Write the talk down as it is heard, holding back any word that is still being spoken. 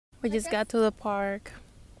We just got to the park.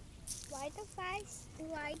 Why the flies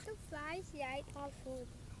like our food?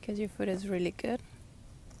 Because your food is really good.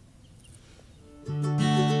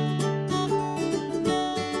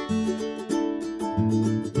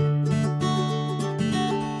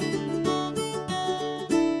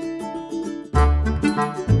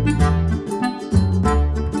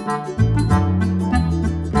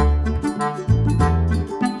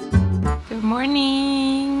 Good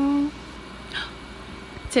morning.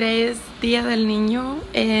 Today is Dia del Niño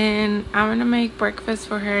and I'm gonna make breakfast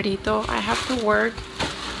for Gerito. I have to work.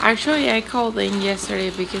 Actually, I called in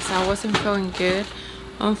yesterday because I wasn't feeling good.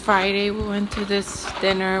 On Friday, we went to this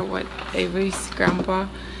dinner with Avery's grandpa,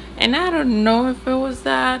 and I don't know if it was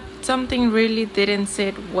that something really didn't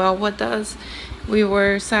sit well with us. We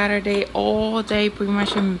were Saturday all day pretty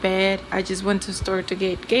much in bed. I just went to the store to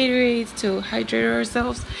get Gatorades to hydrate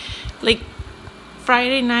ourselves. Like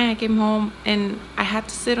Friday night, I came home and I had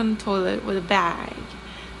to sit on the toilet with a bag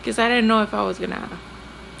because I didn't know if I was gonna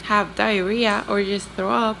have diarrhea or just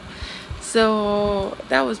throw up. So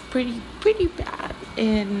that was pretty bad.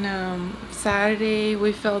 And Saturday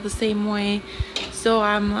we felt the same way, so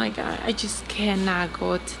I'm like, I just cannot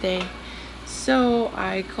go today. So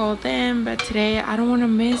I called them, but today I don't want to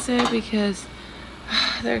miss it because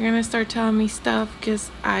they're gonna start telling me stuff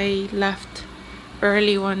because I left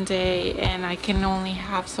early one day and I can only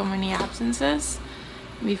have so many absences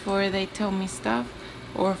before they tell me stuff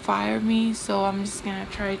or fire me. So I'm just gonna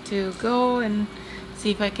try to go and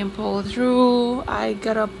see if I can pull through. I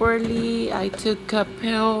got up early, I took a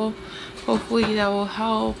pill, hopefully that will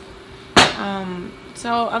help.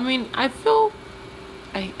 So I mean, I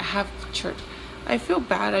have church. I feel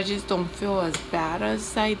bad, I just don't feel as bad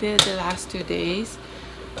as I did the last 2 days.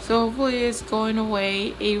 So hopefully it's going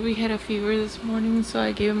away. Avery had a fever this morning, so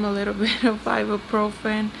I gave him a little bit of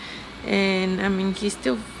ibuprofen. And I mean, he's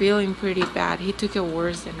still feeling pretty bad. He took it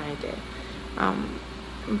worse than I did.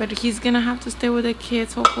 But he's gonna have to stay with the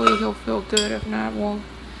kids. Hopefully he'll feel good. If not, well,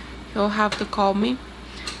 he'll have to call me.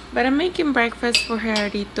 But I'm making breakfast for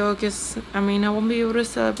Gerito because I mean, I won't be able to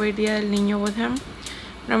celebrate Dia del Niño with him.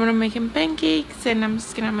 But I'm gonna make him pancakes, and I'm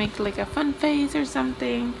just gonna make like a fun face or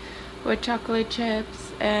something with chocolate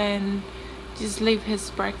chips and just leave his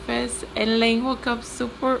breakfast. And Lane woke up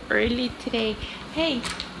super early today. Hey,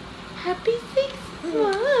 happy 6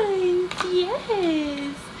 months.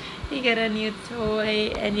 Yes, he got a new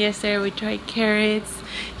toy, and yesterday we tried carrots.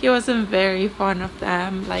 He wasn't very fond of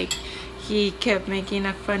them. Like, he kept making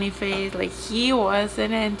a funny face, like he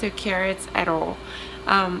wasn't into carrots at all.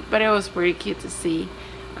 But it was pretty cute to see.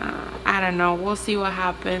 I don't know, we'll see what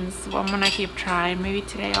happens. Well, I'm gonna keep trying. Maybe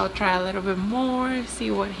today I'll try a little bit more, see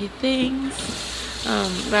what he thinks.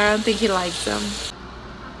 But I don't think he likes them.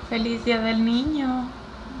 Feliz Dia del Niño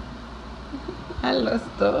a los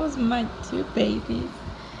dos, my two babies.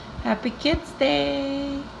 Happy Kids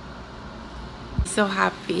Day. So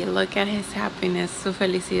happy, look at his happiness, su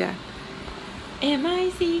felicidad.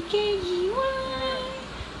 M-I-C-K-E-Y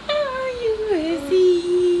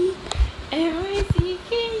R-U-S-E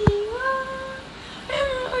M-I-C-K-E-Y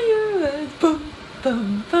R-U-S. Bum,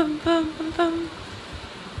 bum, bum, bum, bum, bum.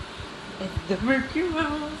 It's the Mercury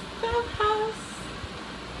Mouse house.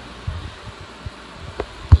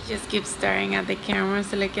 He just keeps staring at the camera.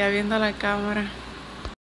 Se le queda viendo la cámara.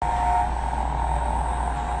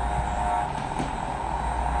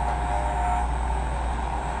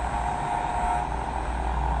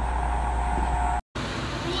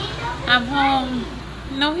 I'm home.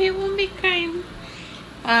 No, he won't be crying.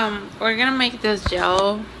 We're gonna make this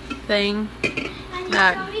gel thing.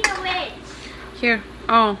 Here.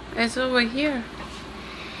 Oh, it's over here.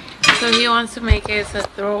 So he wants to make it as a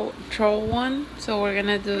troll one. So we're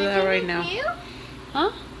gonna do that right now.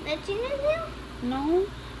 Huh? No.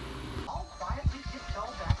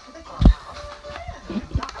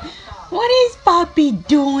 What is Poppy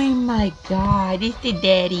doing? My God, it's the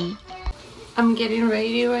daddy. I'm getting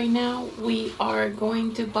ready right now. We are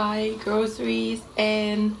going to buy groceries,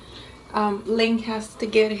 and Link has to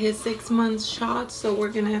get his 6 month shot, so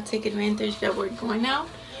we're gonna take advantage that we're going out.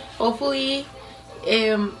 Hopefully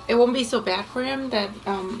it won't be so bad for him that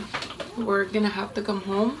we're gonna have to come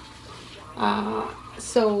home.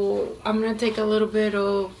 So I'm gonna take a little bit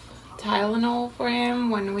of Tylenol for him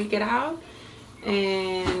when we get out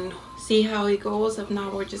and see how he goes. If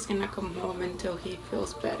not, we're just gonna come home until he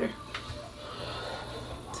feels better.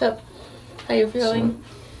 What's up? How you feeling?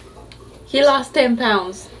 He lost 10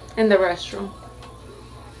 pounds in the restroom.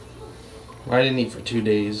 I didn't eat for 2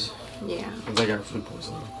 days. Yeah. Because I got food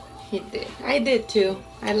poisoning. He did. I did too.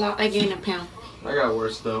 I gained a pound. I got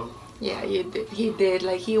worse though. Yeah, you did. He did.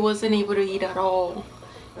 Like, he wasn't able to eat at all.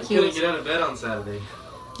 I couldn't get out of bed on Saturday.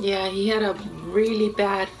 Yeah, he had a really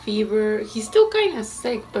bad fever. He's still kind of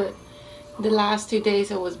sick, but the last 2 days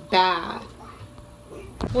it was bad.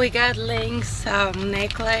 We got Link's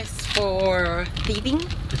necklace for thieving.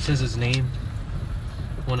 It says his name.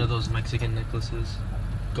 One of those Mexican necklaces.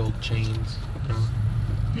 Gold chains. You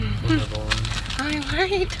know? What are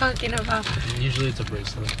you talking about? Usually it's a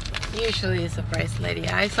bracelet. Usually it's a bracelet.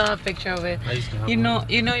 Yeah, I saw a picture of it. I used to have you one.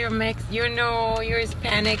 know you're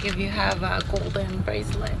Hispanic if you have a golden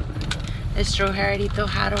bracelet. It's true, Jaredito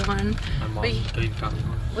had one. My mom got me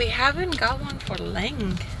one. We haven't got one for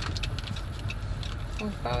Link. We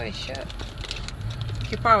probably should.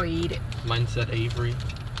 You probably eat it. Mine said Avery.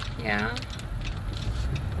 Yeah.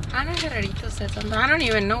 I know Jaredito said something. I don't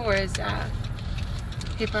even know where it's at.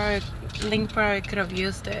 Link probably could have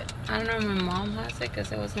used it. I don't know if my mom has it because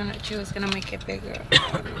she was gonna make it bigger.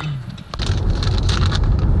 I don't know.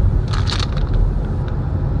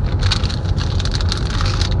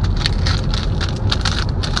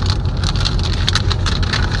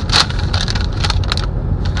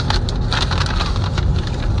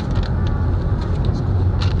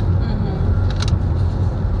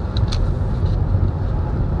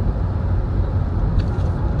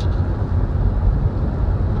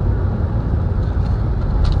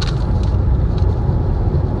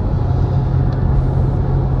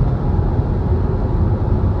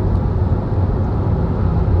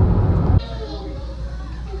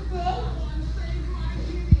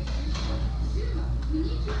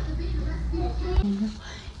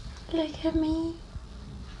 Look at me.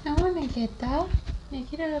 I want to get that. Me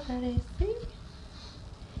quiero agarrar este.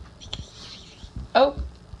 Oh.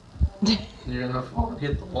 You're gonna fall and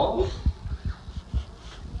hit the wall?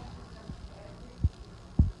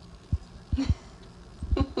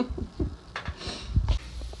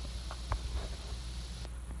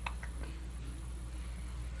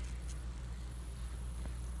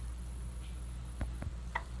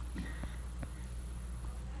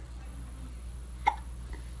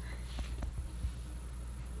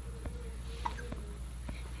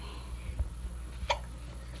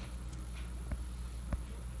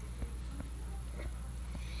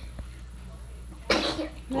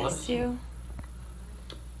 Bless you.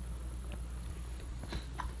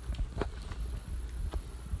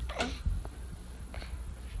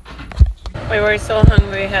 We were so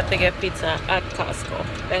hungry we had to get pizza at Costco.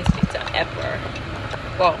 Best pizza ever.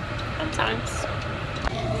 Well, sometimes.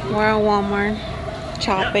 We're at Walmart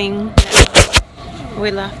shopping.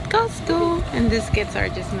 We left Costco and these kids are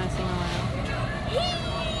just messing around.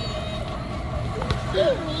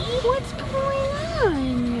 What's going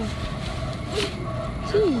on?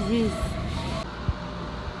 Jesus.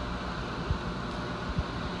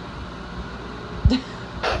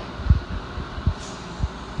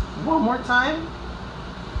 One more time?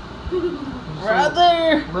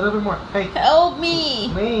 Brother! A little bit more. Hey. Help me!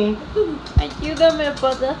 Me. Ayúdame,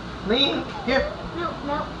 brother. Me. Here. No.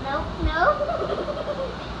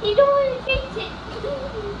 You don't want to fix it.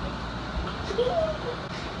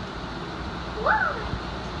 What?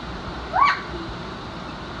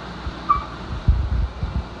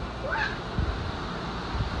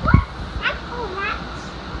 That's all rats.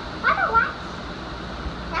 What are rats?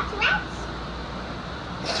 That's rats?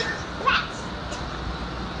 Rats.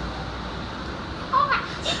 All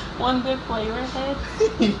rats. One big flavor head.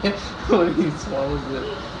 Yeah. When he swallows it.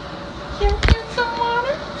 Can you get some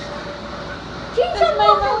water? Drink some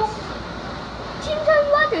water. Drink some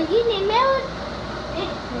water. You need melon.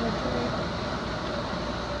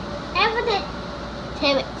 Evident.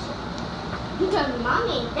 Damn it. Because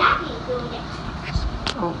mommy and daddy is doing it.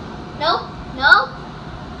 Oh. No.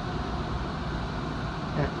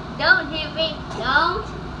 Yeah. Don't hit me.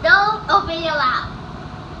 Don't open your mouth.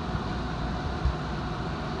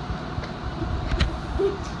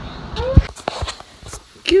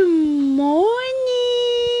 Good morning.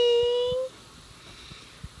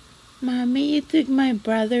 Mommy, you took my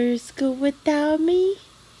brother to school without me?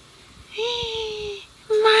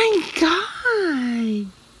 My God.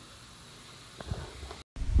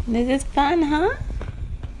 This is fun, huh?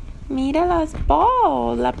 Mira las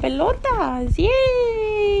balls, las pelotas.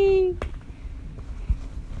 Yay.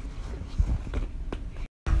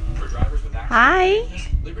 Hi.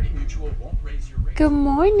 Good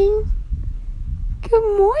morning.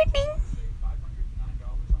 Good morning.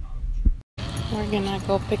 We're gonna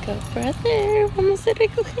go pick up brother. Vamos a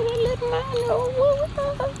recoger al hermano.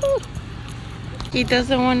 He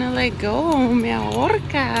doesn't want to let go. Me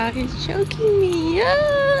ahorca. He's choking me. Ah.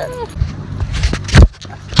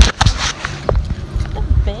 The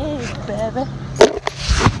big baby.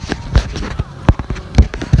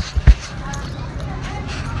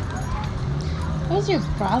 Where's your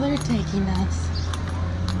brother taking us?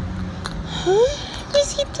 Huh?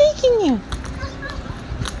 Where's he taking you?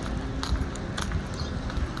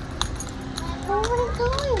 Where are we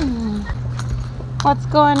going? What's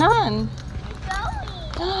going on?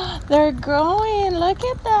 They're growing. Look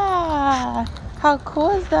at that. How cool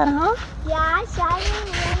is that, huh? Yeah, I saw you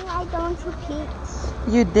when I don't to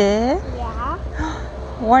peach. You did? Yeah.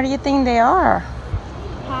 What do you think they are?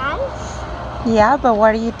 Pants? Yeah, but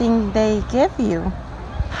what do you think they give you?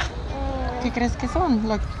 ¿Qué crees que son?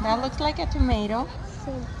 Look, that looks like a tomato.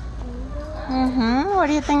 What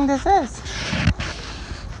do you think this is?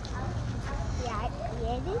 Yeah,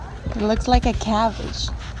 it It looks like a cabbage.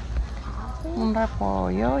 Un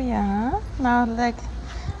repollo, yeah. Now look,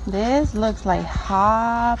 this looks like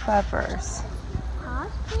hot peppers.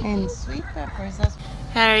 And sweet peppers.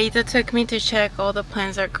 Harita took me to check all the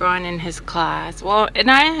plants are growing in his class. Well,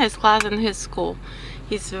 not in his class, in his school.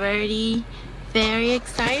 He's very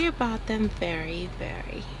excited about them. Very.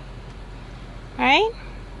 Right?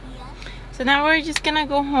 Yeah. So now we're just gonna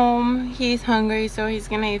go home. He's hungry, so he's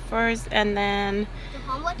gonna eat first and then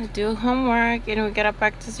do homework. And we gotta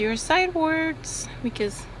practice your sight words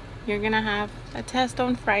because you're gonna have a test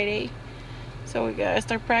on Friday. So we gotta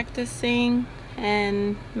start practicing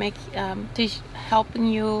and helping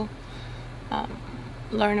you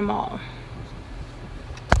learn them all.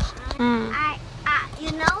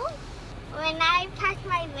 You know, when I pass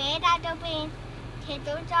my grade at the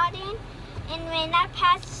kindergarten, and when I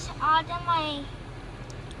pass all of my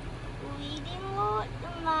reading words,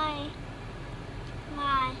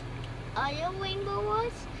 my other rainbow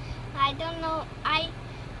words, I don't know. I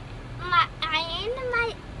in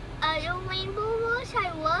my other rainbow words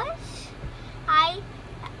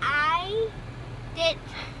I did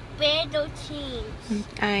better teams.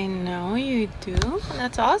 I know you do.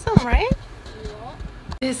 That's awesome, right? Yeah.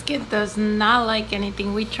 This kid does not like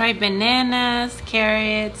anything. We tried bananas,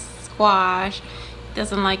 carrots, squash. He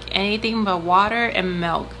doesn't like anything but water and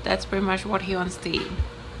milk. That's pretty much what he wants to eat.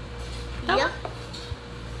 Yep.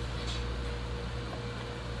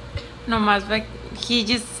 No más, but he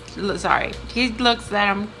just, sorry. He looks that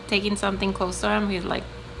I'm taking something close to him. He's like,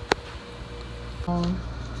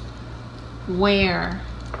 where?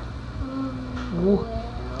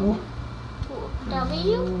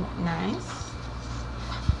 W? Nice.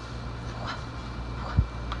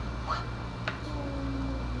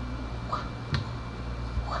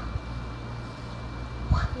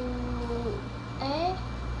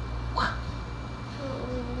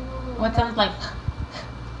 What sounds like?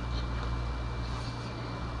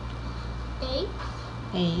 H.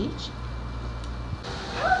 H.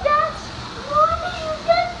 Oh, that's what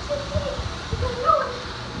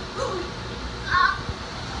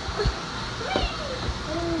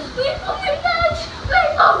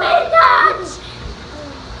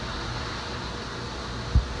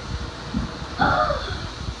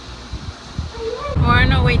We're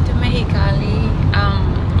on our way to Mexicali.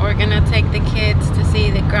 We're gonna take the kids to see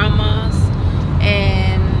the grandmas,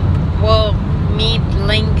 and we'll meet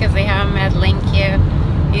Link because they haven't met Link yet.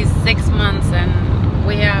 He's 6 months, and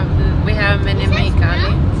we haven't been in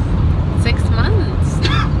Mexicali. 6 months.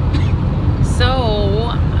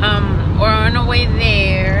 So we're on our way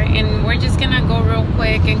there, and we're just gonna go real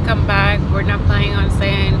quick and come back. We're not planning on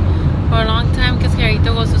staying for a long time because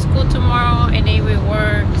Harito goes to school tomorrow and Avery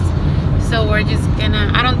works. So we're just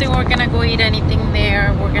gonna, I don't think we're gonna go eat anything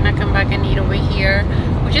there. We're gonna come back and eat over here,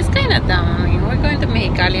 which is kind of dumb. I mean, we're going to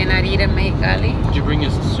Mexicali and not eat in Mexicali. Did you bring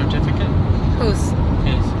his certificate? Who's?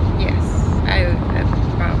 His. Yes, I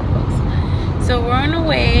brought books. So we're on the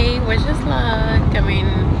way, wish us luck. I mean,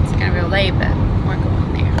 it's gonna be late, but we're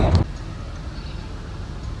going there.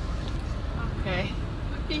 Okay.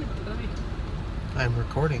 What are you doing? I'm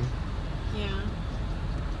recording. Yeah.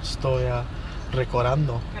 Estoy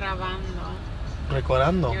recordando. Grabando.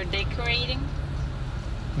 Recordando. You're decorating?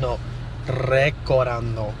 No.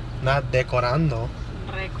 Recordando. Not decorando.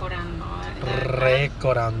 Recordando.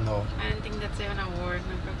 Recordando. I don't think that's even a word.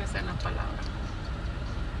 No creo que sea una palabra.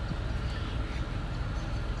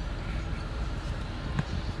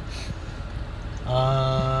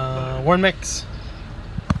 We're in Mex.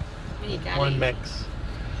 Mexicali. We're in Mex.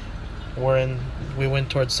 We went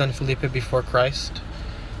towards San Felipe before Christ.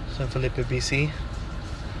 San Felipe, BC.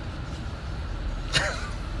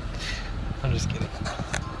 I'm just kidding.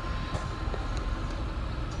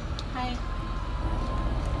 Hi.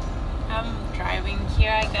 I'm driving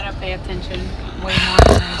here. I gotta pay attention way more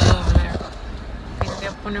than I do over there. Tengo que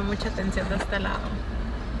poner mucha atención de este lado.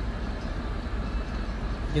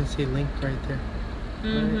 You can see Link right there.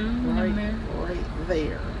 Mm-hmm. Right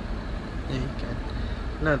there. Yeah, you can.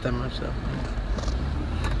 Not that much though.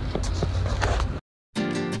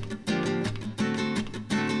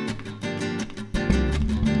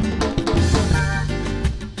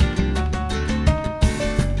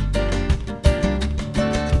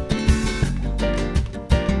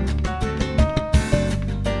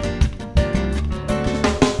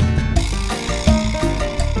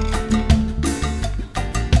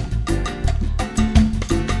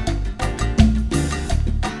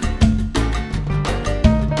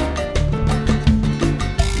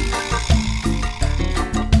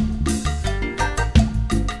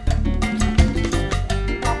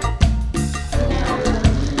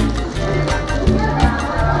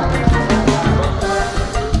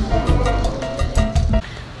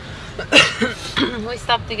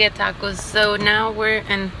 stopped to get tacos, so now we're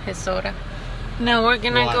in his soda. Now we're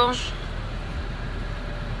gonna go.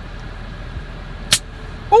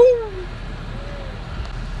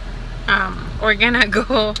 We're gonna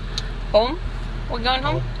go home. We're going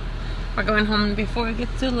home. We're going home before it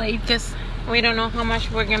gets too late because we don't know how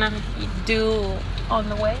much we're gonna do on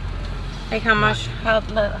the way, like how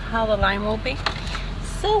the line will be.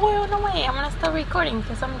 So we're on the way. I'm gonna start recording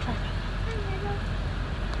because I'm driving.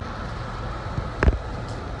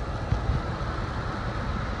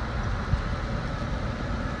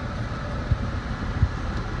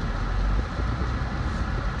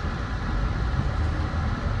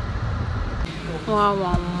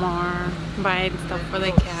 Walmart, buying stuff for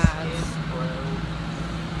the cats.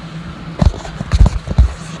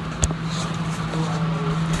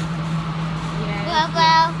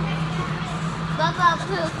 Bubble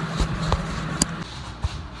poop.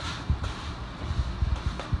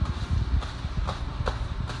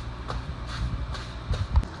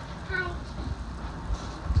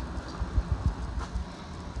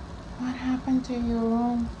 What happened to your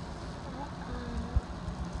room?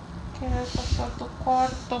 ¿Qué pasó a tu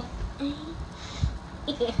cuarto?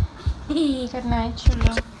 Good night,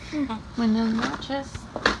 chulo. Buenas noches.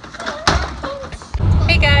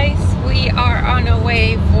 Hey guys, we are on our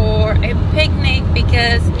way for a picnic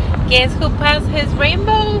because guess who passed his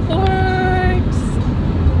rainbow awards?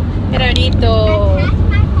 Rarito.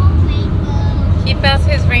 He passed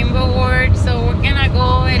his rainbow award, so we're gonna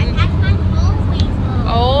go and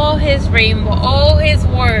all his rainbow, all his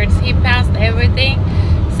words. He passed everything.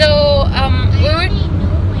 So we were,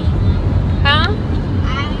 huh?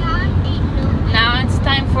 Now it's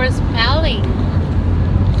time for spelling.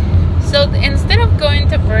 So instead of going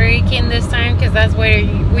to Burger King this time, because that's where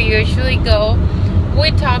we usually go,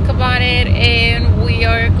 we talk about it and we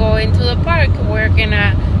are going to the park.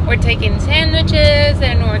 We're taking sandwiches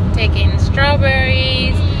and we're taking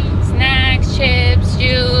strawberries, snacks, chips,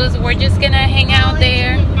 juice. We're just gonna hang out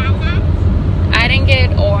there. I didn't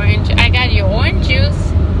get orange. I got your orange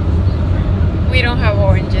juice. We don't have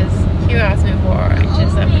oranges. You asked me for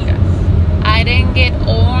oranges. I didn't get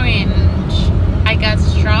orange. I got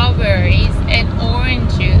strawberries and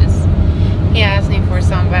orange juice. He asked me for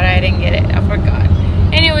some, but I didn't get it. I forgot.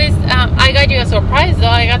 Anyways, I got you a surprise though.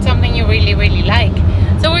 I got something you really, really like.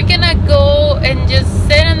 So we're gonna go and just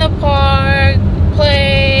sit in the park,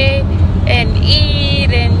 play, and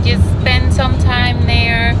eat, and just spend some time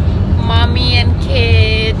there. Mommy and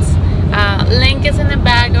kids. Link is in the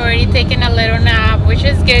back already taking a little nap, which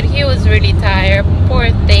is good. He was really tired,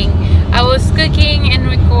 poor thing. I was cooking and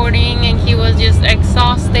recording and he was just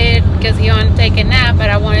exhausted because he wanted to take a nap, but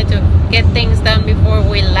I wanted to get things done before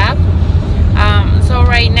we left. So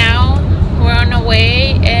right now we're on our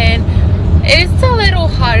way and it's a little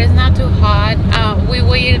hot. It's not too hot. We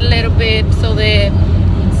waited a little bit so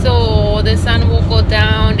the sun will go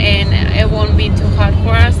down and it won't be too hot for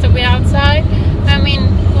us to be outside. I mean,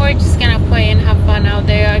 we're just gonna play and have fun out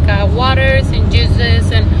there. I got waters and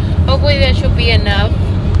juices and hopefully that should be enough.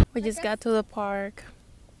 We just got to the park.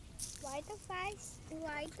 Why the flies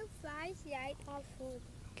like our food?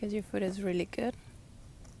 Because your food is really good.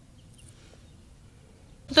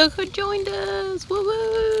 Look who joined us! Woo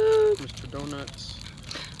woo! Mr. Donuts.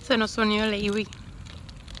 Se nos unió el Iwi.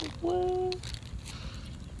 Woo!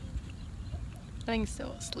 I think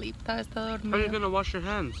still asleep. Está dormido. How are you gonna wash your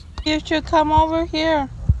hands? You should come over here.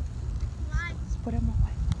 Why? Put him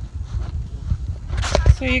away.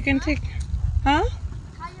 So you can take, huh?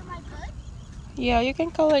 Color my book? Yeah, you can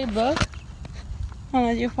color your book.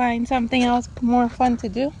 Unless you find something else more fun to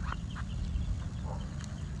do.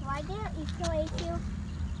 Why there is no issue?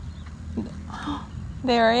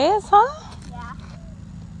 There is, huh? Yeah.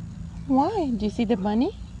 Why? Do you see the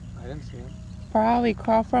bunny? I didn't see him. Probably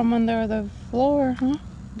crawl from under the floor, huh?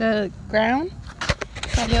 The ground.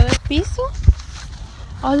 Salió del piso.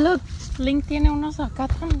 Oh, look. Link tiene unos acá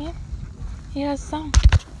también. He has some.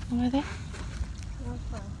 Over there.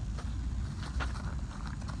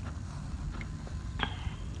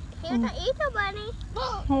 Here's the Easter bunny.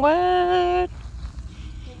 What?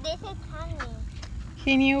 This is honey.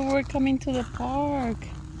 He knew we were coming to the park.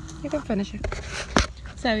 You can finish it.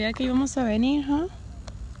 Sabía que íbamos a venir, huh?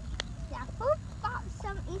 Yeah, who got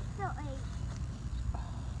some Easter eggs?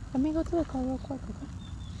 Let me go to the car real quick, okay?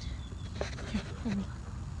 Here, hold me.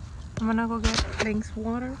 I'm gonna go get Link's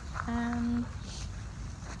water and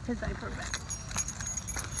his diaper bag.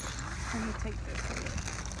 Let me take this away.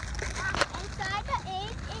 Inside the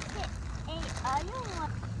egg is the other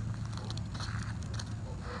one.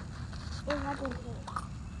 What is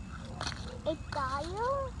it?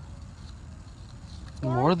 $1?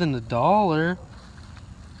 More than $1.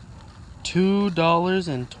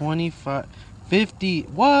 $2.25 50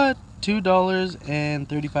 what?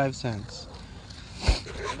 $2.35. I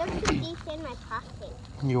don't put these in my pocket.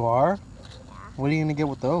 You are? Yeah. What are you gonna get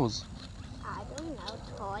with those? I don't know.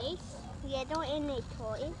 Toys. Yeah, don't eat any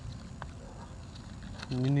toys.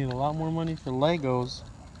 You need a lot more money for Legos.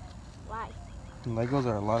 Why? Legos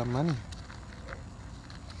are a lot of money.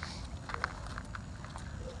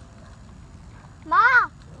 Ma!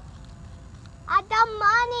 I got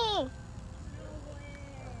money!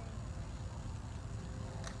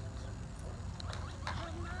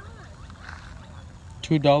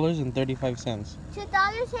 $2.35.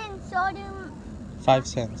 $2 and sodium 5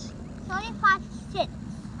 cents. 25 cents.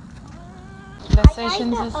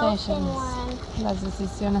 Decisions, I like the ocean decisions. one. Las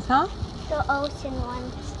decisiones, huh? The ocean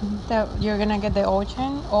ones. You're gonna get the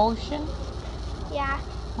ocean? Yeah.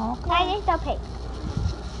 Okay. I like the pink.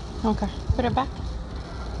 Okay. Put it back.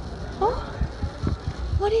 Oh.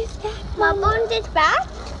 What is that? My bones is back?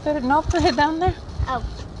 Put it down there. Oh.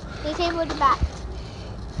 You say put it back.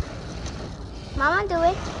 Mama, do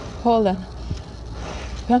it. Hold on.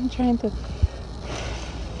 I'm trying to.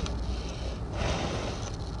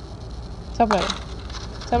 Sóplale.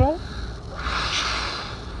 Sóplale.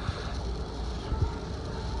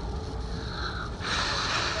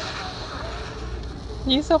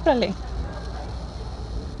 You sóplale.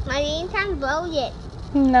 My can't blow it.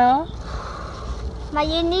 No. But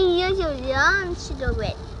you need to use your lungs to do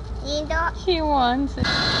it. You don't. He wants it.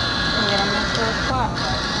 You gotta make sure it's flat.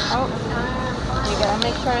 Oh. You gotta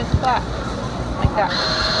make sure it's flat. Like that.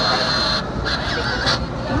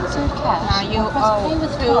 Insert cash. Now you owe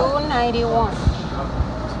 $2.91.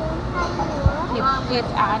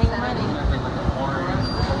 It's adding money.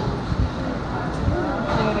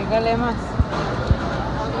 Agrégale más.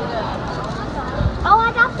 Oh,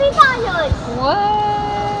 I got $3.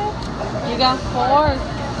 What? You got 4.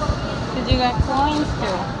 Because you got coins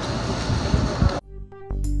too.